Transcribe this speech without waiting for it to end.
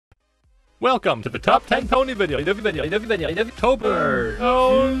Welcome to the top 10 pony video. October.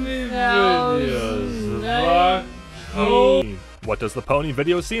 Pony videos. What does the pony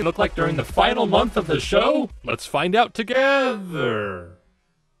video scene look like during the final month of the show? Let's find out together.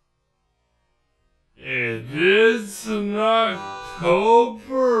 It is an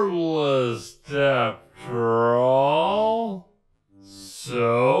October list after all.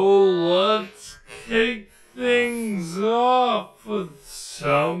 So let's kick things off with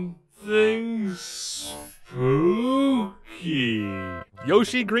something spooky.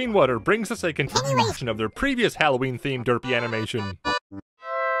 Yoshi Greenwater brings us a continuation of their previous Halloween-themed derpy animation.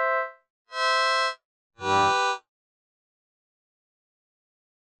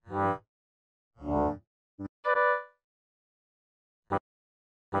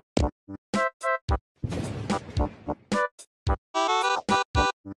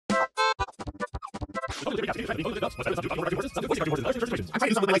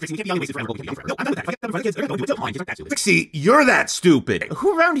 See, you're that stupid.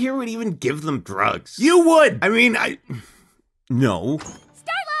 Who around here would even give them drugs? You would! I mean, No. Starlight,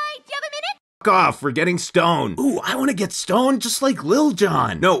 do you have a minute? Fuck off, we're getting stoned. Ooh, I want to get stoned just like Lil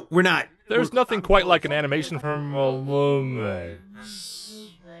Jon. No, we're not. There's nothing quite like an animation from Lumix.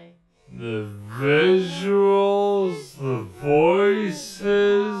 The visuals, the voices,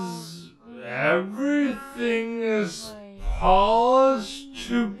 everything is polished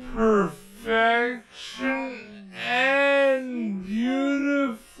to perfection and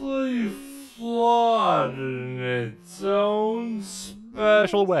beautifully flawed in its own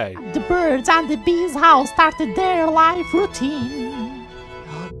special way. The birds and the bees house started their life routine.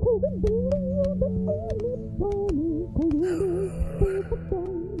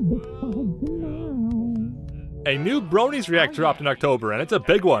 A new Bronies React dropped in October, and it's a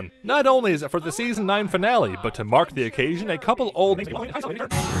big one. Not only is it for the Season 9 finale, but to mark the occasion, a couple old... What?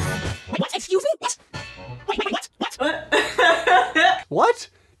 Excuse me? What? Wait, what? What?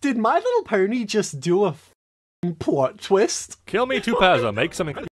 Did My Little Pony just do a plot twist? Kill Me Tupaza, make something...